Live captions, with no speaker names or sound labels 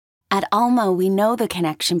At Alma, we know the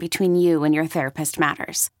connection between you and your therapist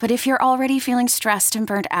matters. But if you're already feeling stressed and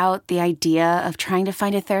burnt out, the idea of trying to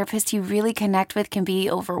find a therapist you really connect with can be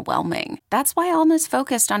overwhelming. That's why Alma's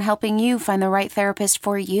focused on helping you find the right therapist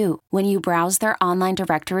for you. When you browse their online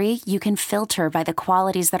directory, you can filter by the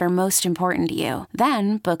qualities that are most important to you.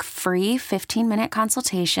 Then book free 15-minute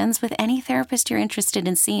consultations with any therapist you're interested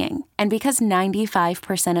in seeing. And because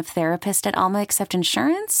 95% of therapists at Alma accept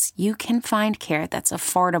insurance, you can find care that's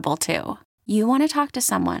affordable too. You want to talk to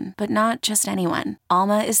someone, but not just anyone.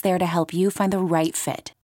 Alma is there to help you find the right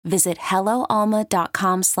fit. Visit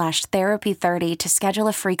helloalma.com/therapy30 to schedule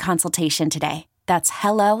a free consultation today. That's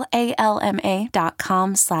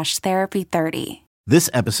helloalma.com/therapy30.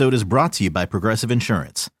 This episode is brought to you by Progressive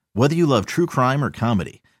Insurance. Whether you love true crime or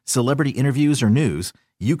comedy, celebrity interviews or news,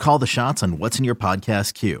 you call the shots on what's in your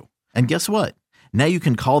podcast queue. And guess what? Now you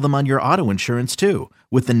can call them on your auto insurance too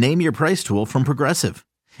with the Name Your Price tool from Progressive.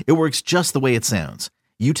 It works just the way it sounds.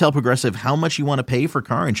 You tell Progressive how much you want to pay for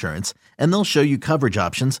car insurance, and they'll show you coverage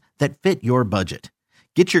options that fit your budget.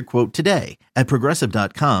 Get your quote today at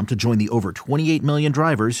Progressive.com to join the over 28 million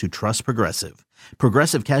drivers who trust Progressive.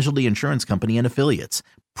 Progressive Casualty Insurance Company and Affiliates.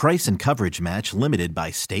 Price and coverage match limited by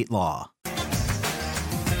state law.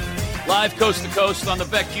 Live coast to coast on the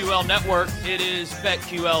BetQL network. It is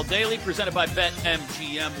BetQL Daily, presented by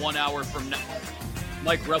BetMGM. 1 hour from now,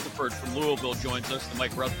 Mike Rutherford from Louisville joins us. The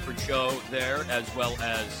Mike Rutherford Show there, as well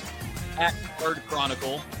as at Card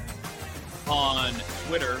Chronicle on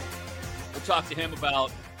Twitter. We'll talk to him about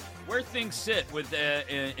where things sit with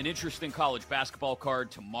an interesting college basketball card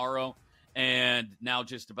tomorrow, and now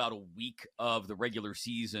just about a week of the regular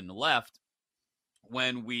season left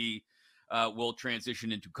when we will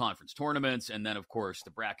transition into conference tournaments, and then, of course, the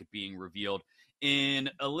bracket being revealed in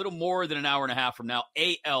a little more than an hour and a half from now.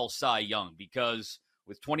 AL Cy Young, because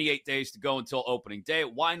with 28 days to go until opening day,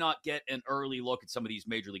 why not get an early look at some of these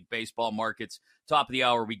Major League Baseball markets? Top of the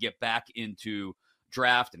hour, we get back into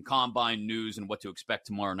draft and combine news and what to expect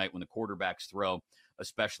tomorrow night when the quarterbacks throw,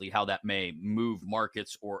 especially how that may move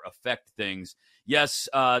markets or affect things. Yes,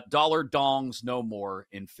 dollar dongs no more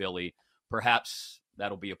in Philly. Perhaps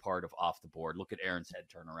that'll be a part of Off the Board. Look at Erin's head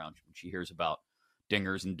turn around when she hears about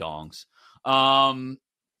dingers and dongs.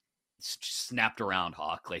 Snapped around,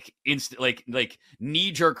 Hawk, like instant, like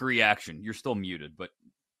knee-jerk reaction. You're still muted, but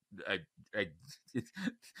I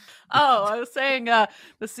was saying the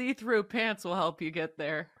see-through pants will help you get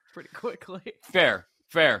there pretty quickly. Fair.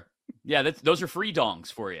 Yeah, those are free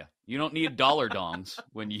dongs for you. You don't need dollar dongs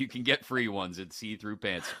when you can get free ones at see-through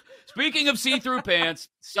pants. Speaking of see-through pants,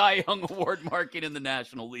 Cy Young Award market in the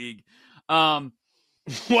National League.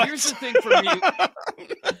 Here's the thing for me.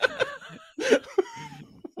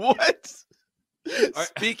 What?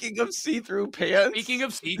 Speaking of see-through pants? Speaking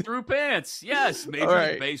of see-through pants, yes. Major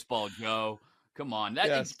League Baseball, Joe. Come on.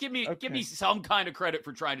 Give me some kind of credit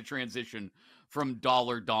for trying to transition from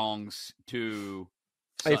dollar dongs to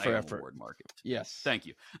Cy Young Award market. Yes. Thank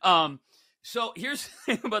you. So here's the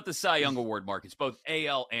thing about the Cy Young Award markets, both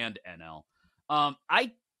AL and NL.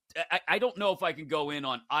 I don't know if I can go in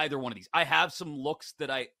on either one of these. I have some looks that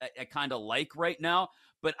I kind of like right now,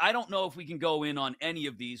 but I don't know if we can go in on any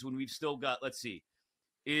of these when we've still got, let's see,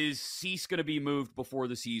 is Cease going to be moved before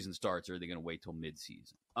the season starts, or are they going to wait till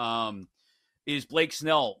midseason? Is Blake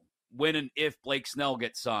Snell, when and if Blake Snell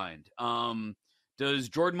gets signed? Does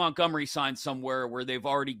Jordan Montgomery sign somewhere where they've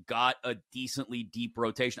already got a decently deep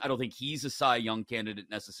rotation? I don't think he's a Cy Young candidate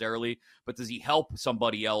necessarily, but does he help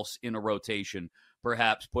somebody else in a rotation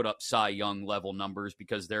perhaps put up Cy Young level numbers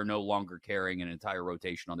because they're no longer carrying an entire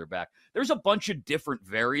rotation on their back? There's a bunch of different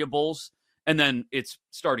variables, and then it's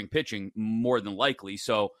starting pitching more than likely.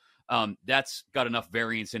 So that's got enough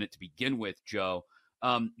variance in it to begin with, Joe.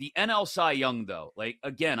 The NL Cy Young, though, like,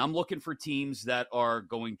 again, I'm looking for teams that are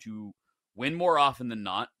going to win more often than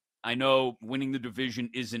not. I know winning the division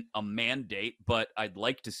isn't a mandate, but I'd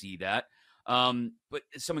like to see that. But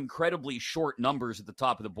some incredibly short numbers at the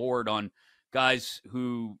top of the board on guys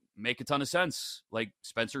who make a ton of sense, like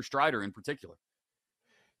Spencer Strider in particular.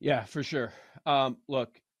 Yeah, for sure.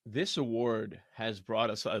 Look, this award has brought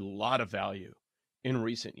us a lot of value in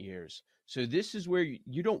recent years. So this is where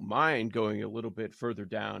you don't mind going a little bit further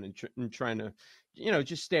down and trying to,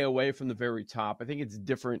 just stay away from the very top. I think it's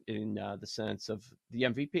different in the sense of the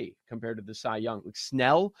MVP compared to the Cy Young. Like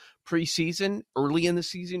Snell preseason, early in the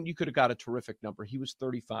season, you could have got a terrific number. He was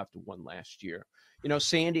 35-1 last year.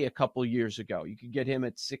 Sandy a couple years ago, you could get him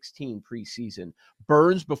at 16 preseason.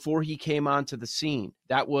 Burns, before he came onto the scene,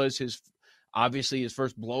 that was obviously his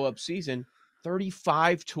first blow-up season,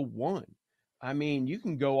 35-1. I mean, you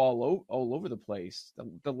can go all over the place.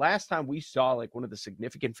 The last time we saw like one of the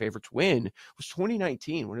significant favorites win was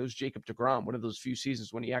 2019 when it was Jacob deGrom, one of those few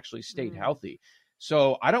seasons when he actually stayed healthy.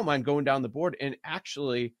 So I don't mind going down the board. And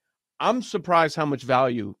actually, I'm surprised how much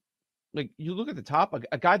value. Like you look at the top,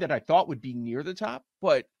 a guy that I thought would be near the top,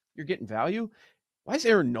 but you're getting value. Why is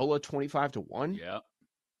Aaron Nola 25-1? Yeah.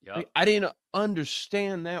 Yeah. Like, I didn't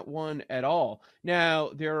understand that one at all. Now,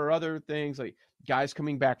 there are other things like guys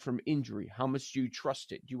coming back from injury. How much do you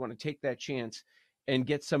trust it? Do you want to take that chance and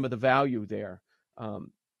get some of the value there?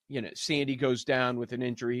 Sandy goes down with an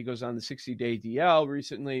injury. He goes on the 60-day DL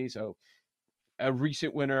recently. So a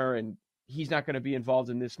recent winner, and he's not going to be involved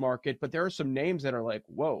in this market. But there are some names that are like,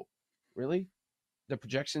 whoa, really? The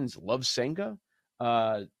projections love Senga.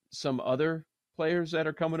 Some other players that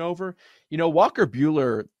are coming over. Walker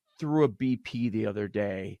Buehler threw a BP the other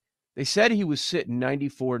day. They said he was sitting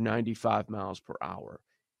 94, 95 miles per hour.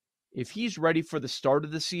 If he's ready for the start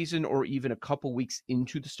of the season or even a couple weeks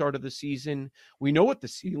into the start of the season, we know what the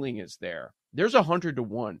ceiling is there. There's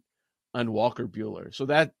 100-1 on Walker Buehler. So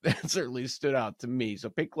that certainly stood out to me. So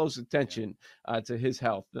pay close attention to his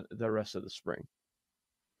health the rest of the spring.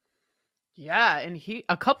 Yeah, and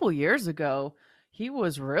a couple years ago, he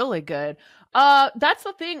was really good. That's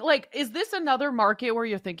the thing. Like, is this another market where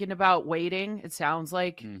you're thinking about waiting? It sounds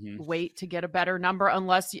like wait to get a better number,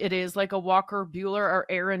 unless it is like a Walker Buehler or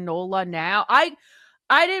Aaron Nola now. I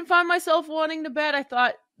didn't find myself wanting to bet. I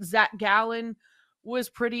thought Zach Gallen was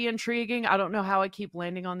pretty intriguing. I don't know how I keep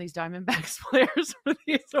landing on these Diamondbacks players for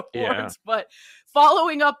these awards, but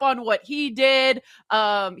following up on what he did,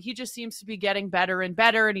 he just seems to be getting better and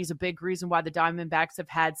better, and he's a big reason why the Diamondbacks have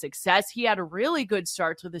had success. He had a really good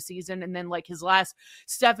start to the season, and then like his last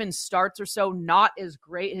 7 starts or so, not as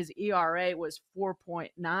great. His ERA was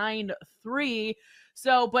 4.93.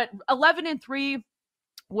 So, but 11-3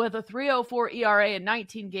 with a 3.04 ERA in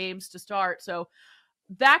 19 games to start. So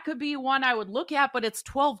that could be one I would look at, but it's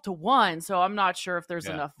 12-1. So I'm not sure if there's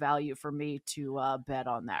enough value for me to bet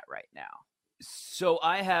on that right now. So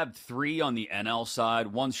I have 3 on the NL side.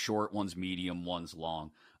 One's short, one's medium, one's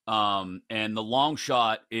long. And the long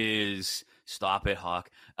shot is stop it, Hawk.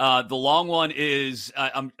 The long one is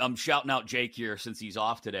I'm shouting out Jake here since he's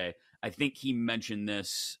off today. I think he mentioned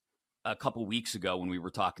this a couple weeks ago when we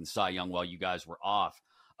were talking Cy Young while you guys were off.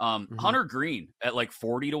 Hunter Green at like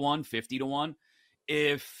 40-1, 50-1.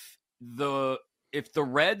 If the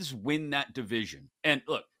Reds win that division, and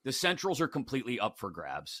look, the Centrals are completely up for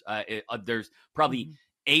grabs. There's probably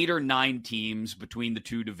 8 or 9 teams between the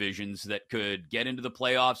two divisions that could get into the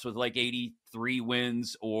playoffs with like 83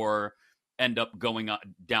 wins or end up going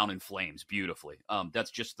down in flames beautifully.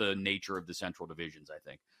 That's just the nature of the Central divisions, I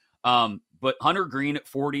think. But Hunter Green at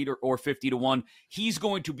 40 or 50-1, he's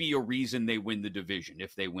going to be a reason they win the division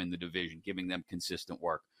if they win the division, giving them consistent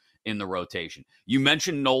work in the rotation. You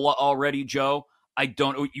mentioned Nola already, Joe.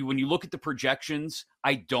 When you look at the projections,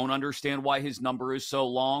 I don't understand why his number is so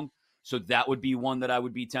long. So that would be one that I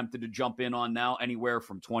would be tempted to jump in on now, anywhere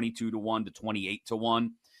from 22-1 to 28-1.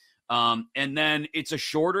 And then it's a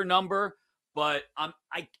shorter number, but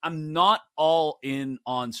I'm not all in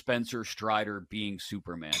on Spencer Strider being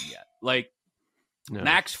Superman yet. Like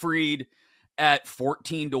Max Fried at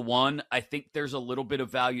 14-1, I think there's a little bit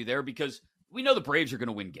of value there because we know the Braves are going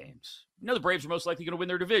to win games. We know the Braves are most likely going to win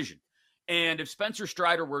their division. And if Spencer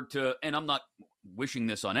Strider were to, and I'm not wishing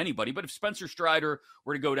this on anybody, but if Spencer Strider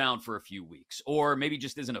were to go down for a few weeks, or maybe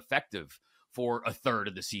just isn't effective for a third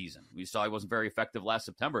of the season, we saw he wasn't very effective last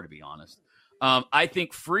September, to be honest. I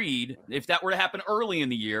think Fried, if that were to happen early in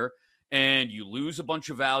the year, and you lose a bunch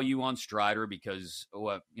of value on Strider because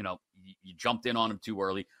you jumped in on him too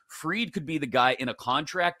early, Fried could be the guy in a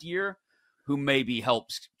contract year who maybe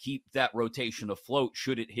helps keep that rotation afloat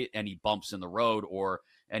should it hit any bumps in the road or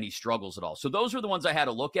any struggles at all. So those are the ones I had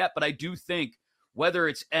to look at, but I do think whether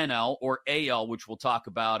it's NL or AL, which we'll talk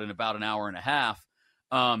about in about an hour and a half,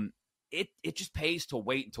 it just pays to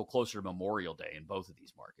wait until closer to Memorial Day in both of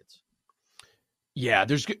these markets. Yeah,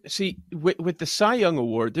 with the Cy Young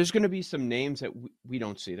Award, there's going to be some names that we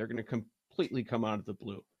don't see. They're going to completely come out of the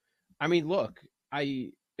blue. I mean, look,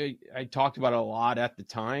 I talked about it a lot at the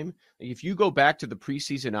time. If you go back to the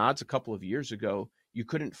preseason odds a couple of years ago, you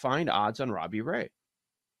couldn't find odds on Robbie Ray.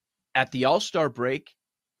 At the All-Star break,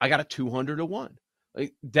 I got a 200-1.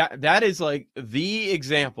 Like that is like the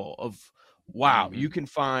example of, wow, you can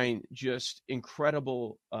find just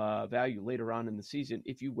incredible value later on in the season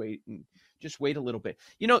if you wait and just wait a little bit.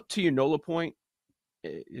 To your Nola point,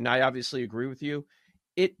 and I obviously agree with you,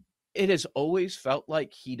 it has always felt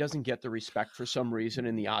like he doesn't get the respect for some reason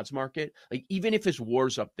in the odds market. Like, even if his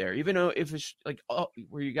WAR's up there, even though if it's like, oh,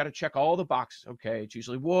 where you got to check all the boxes. Okay, it's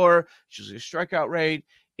usually WAR, it's usually a strikeout rate,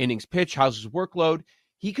 innings pitch, how's his workload.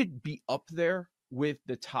 He could be up there with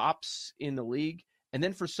the tops in the league. And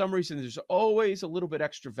then for some reason, there's always a little bit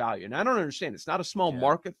extra value. And I don't understand. It's not a small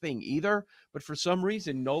market thing either. But for some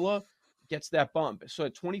reason, Nola gets that bump. So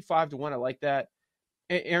at 25-1, I like that.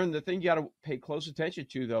 Aaron, the thing you got to pay close attention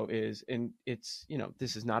to, though, is, and it's,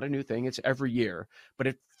 this is not a new thing. It's every year. But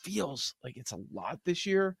it feels like it's a lot this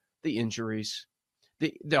year. The injuries.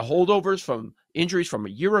 The holdovers from injuries from a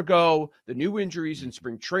year ago, the new injuries in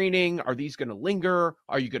spring training. Are these going to linger?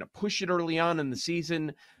 Are you going to push it early on in the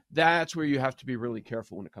season? That's where you have to be really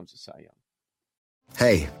careful when it comes to Cy Young.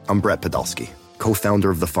 Hey, I'm Brett Podolsky, co-founder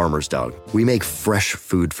of The Farmer's Dog. We make fresh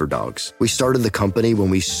food for dogs. We started the company when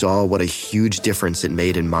we saw what a huge difference it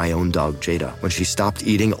made in my own dog, Jada, when she stopped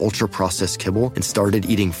eating ultra-processed kibble and started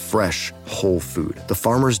eating fresh, whole food. The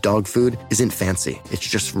Farmer's Dog food isn't fancy. It's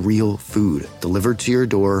just real food delivered to your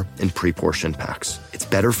door in pre-portioned packs. It's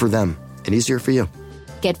better for them and easier for you.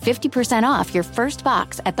 Get 50% off your first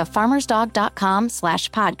box at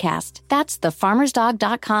thefarmersdog.com/podcast. That's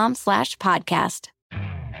thefarmersdog.com/podcast.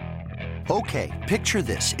 Okay, picture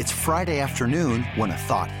this. It's Friday afternoon when a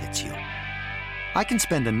thought hits you. I can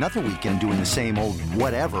spend another weekend doing the same old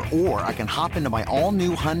whatever, or I can hop into my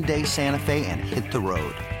all-new Hyundai Santa Fe and hit the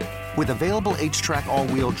road. With available H-Track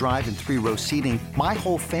all-wheel drive and 3-row seating, my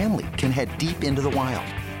whole family can head deep into the wild.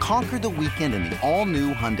 Conquer the weekend in the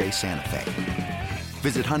all-new Hyundai Santa Fe.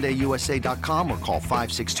 Visit HyundaiUSA.com or call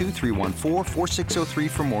 562-314-4603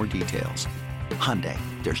 for more details. Hyundai,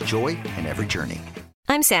 there's joy in every journey.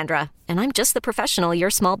 I'm Sandra, and I'm just the professional your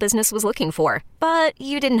small business was looking for. But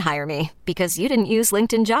you didn't hire me because you didn't use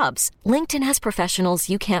LinkedIn Jobs. LinkedIn has professionals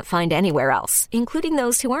you can't find anywhere else, including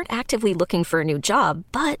those who aren't actively looking for a new job,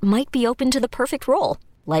 but might be open to the perfect role,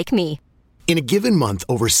 like me. In a given month,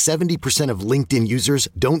 over 70% of LinkedIn users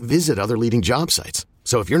don't visit other leading job sites.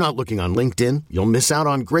 So if you're not looking on LinkedIn, you'll miss out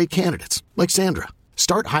on great candidates like Sandra.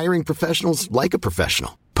 Start hiring professionals like a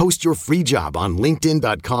professional. Post your free job on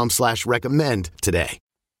linkedin.com/recommend today.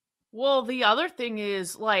 Well, the other thing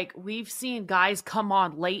is, like, we've seen guys come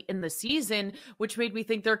on late in the season, which made me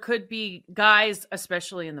think there could be guys,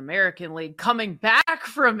 especially in the American League, coming back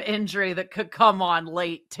from injury that could come on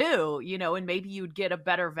late too, and maybe you'd get a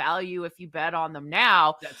better value if you bet on them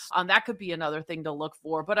now. That could be another thing to look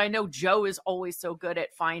for. But I know Joe is always so good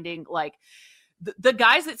at finding, like, the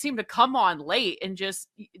guys that seem to come on late and just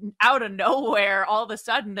out of nowhere, all of a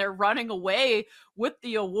sudden they're running away with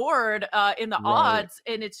the award in the odds.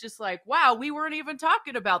 And it's just like, wow, we weren't even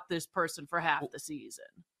talking about this person for half the season.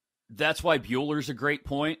 That's why Bueller's a great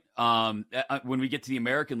point. When we get to the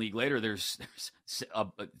American League later, there's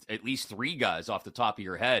at least 3 guys off the top of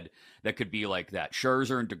your head that could be like that.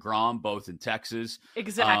 Scherzer and DeGrom, both in Texas.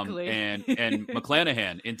 Exactly. And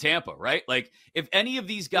McClanahan in Tampa, right? Like, if any of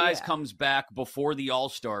these guys comes back before the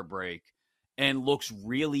All-Star break and looks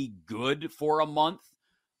really good for a month,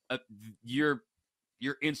 you're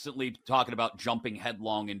instantly talking about jumping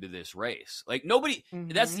headlong into this race. Like, nobody,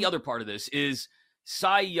 that's the other part of this is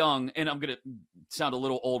Cy Young, and I'm going to sound a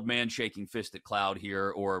little old man shaking fist at Cloud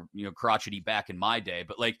here, or, crotchety back in my day,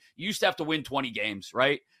 but like, you used to have to win 20 games,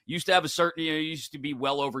 right? You used to have a certain, you used to be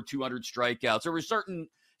well over 200 strikeouts. There were certain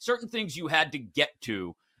things you had to get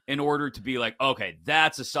to in order to be like, okay,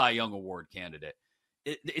 that's a Cy Young Award candidate.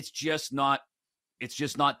 It's just not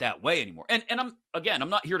that way anymore. And I'm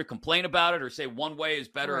not here to complain about it or say one way is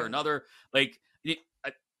better or another. Like,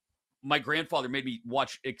 my grandfather made me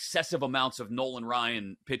watch excessive amounts of Nolan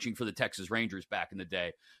Ryan pitching for the Texas Rangers back in the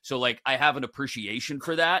day. So, like, I have an appreciation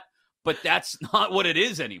for that, but that's not what it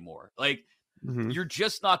is anymore. Like, you're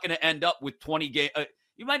just not going to end up with 20 game.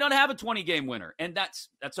 You might not have a 20-game winner, and that's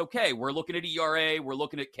okay. We're looking at ERA, we're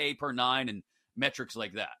looking at K per 9 and metrics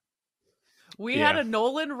like that. We had a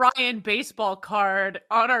Nolan Ryan baseball card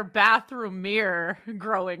on our bathroom mirror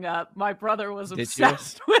growing up. My brother was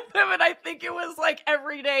obsessed with him, and I think it was like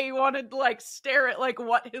every day he wanted to like stare at like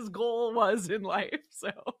what his goal was in life.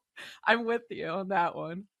 So I'm with you on that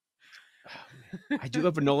one. I do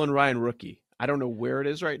have a Nolan Ryan rookie. I don't know where it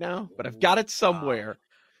is right now, but I've got it somewhere.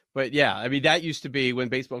 But yeah, I mean, that used to be when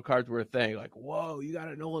baseball cards were a thing. Like, whoa, you got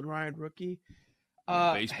a Nolan Ryan rookie?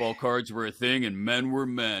 Baseball cards were a thing, and men were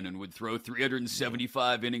men and would throw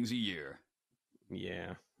 375 innings a year.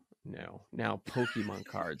 Yeah. No. Now Pokemon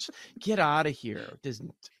cards. Get out of here. This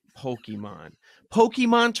Pokemon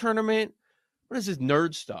tournament. What is this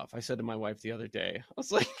nerd stuff? I said to my wife the other day. I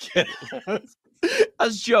was like, I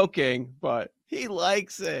was joking, but he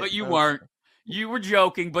likes it. But you weren't. You were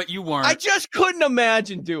joking, but you weren't. I just couldn't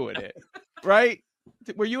imagine doing it. Right?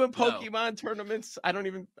 Were you in Pokemon tournaments? I don't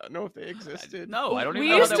even know if they existed. No, I don't even we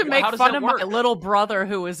know. We used to make fun of work? my little brother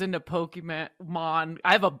who was into Pokemon.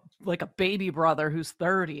 I have a baby brother who's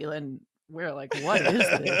 30, and we're like, what is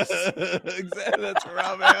this? Exactly. That's where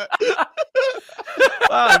I'm at.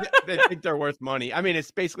 Well, they think they're worth money. I mean,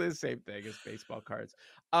 it's basically the same thing as baseball cards.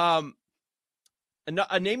 A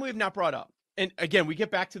name we have not brought up. And again, we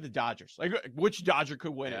get back to the Dodgers. Like, which Dodger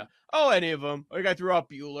could win it? Oh, any of them. Like, I threw out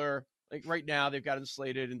Buehler. Like, right now, they've got him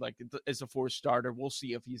slated and, like, as a fourth starter. We'll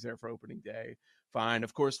see if he's there for opening day. Fine.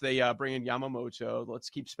 Of course, they bring in Yamamoto. Let's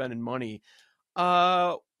keep spending money.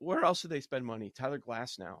 Where else do they spend money? Tyler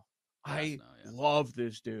Glasnow. I love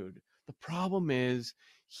this dude. The problem is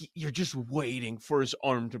you're just waiting for his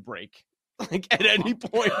arm to break. Like, at any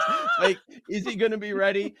point. Like, is he going to be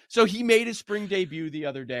ready? So he made his spring debut the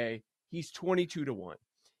other day. He's 22-1.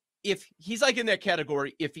 If he's like in that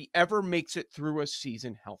category, if he ever makes it through a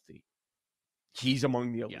season healthy, he's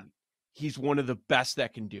among the elite. Yeah. He's one of the best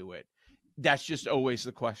that can do it. That's just always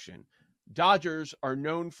the question. Dodgers are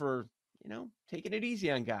known for, taking it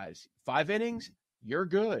easy on guys. 5 innings, you're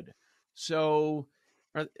good. So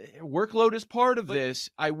workload is part of this.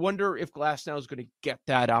 I wonder if Glasnow is going to get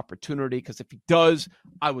that opportunity, because if he does,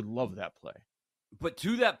 I would love that play. But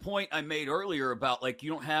to that point I made earlier about, like,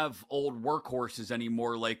 you don't have old workhorses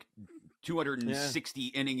anymore, like 260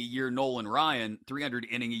 inning a year Nolan Ryan, 300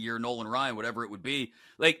 inning a year Nolan Ryan, whatever it would be.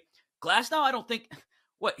 Like, Glasnow, I don't think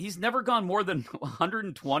he's never gone more than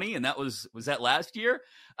 120, and that was that last year?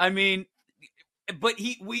 I mean, but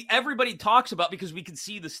everybody talks about, because we can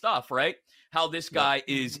see the stuff, right? How this guy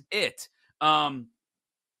is it.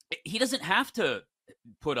 He doesn't have to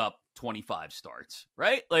put up 25 starts,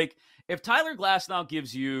 right? Like, if Tyler Glasnow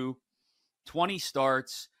gives you 20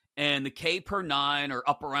 starts and the K per 9 are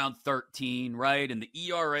up around 13, right? And the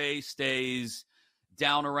ERA stays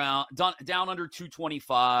down under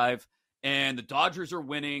 225, and the Dodgers are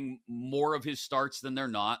winning more of his starts than they're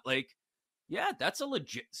not, like, yeah, that's a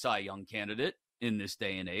legit Cy Young candidate in this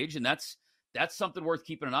day and age. And that's something worth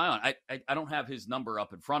keeping an eye on. I don't have his number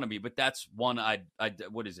up in front of me, but that's one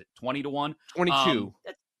what is it? 20-1? 22.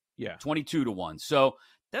 Yeah. 22-1. So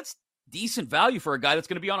that's decent value for a guy that's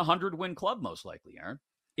going to be on a 100-win club, most likely, Aaron.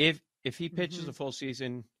 If he pitches a full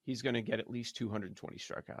season, he's going to get at least 220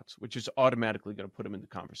 strikeouts, which is automatically going to put him in the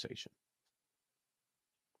conversation.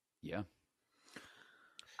 Yeah.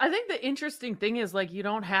 I think the interesting thing is, like, you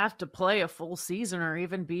don't have to play a full season or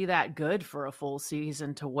even be that good for a full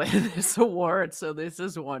season to win this award. So this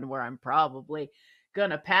is one where I'm probably going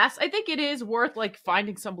to pass. I think it is worth, like,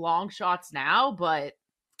 finding some long shots now, but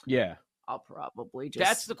yeah, I'll probably just.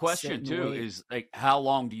 That's the question too, is, like, how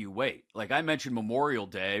long do you wait? Like, I mentioned Memorial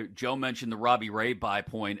Day. Joe mentioned the Robbie Ray buy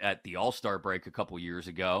point at the All-Star break a couple years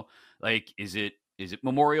ago. Like, is it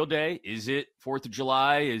Memorial Day? Is it 4th of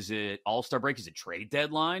July? Is it All-Star break? Is it trade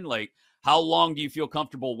deadline? Like, how long do you feel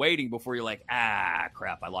comfortable waiting before you're like,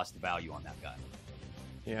 crap, I lost the value on that guy?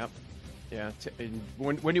 Yeah. Yeah.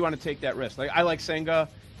 When do you want to take that risk? Like, I like Senga,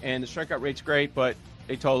 and the strikeout rate's great, but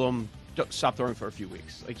they told him, don't stop throwing for a few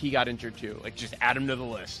weeks. Like, he got injured too. Like, just add him to the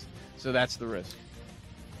list. So that's the risk.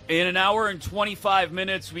 In an hour and 25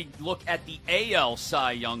 minutes, we look at the AL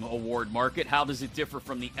Cy Young Award market. How does it differ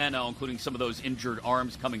from the NL, including some of those injured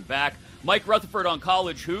arms coming back? Mike Rutherford on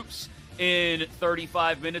college hoops in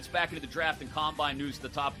 35 minutes. Back into the draft and combine news at the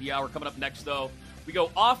top of the hour. Coming up next, though, we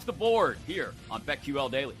go off the board here on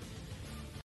BetQL Daily.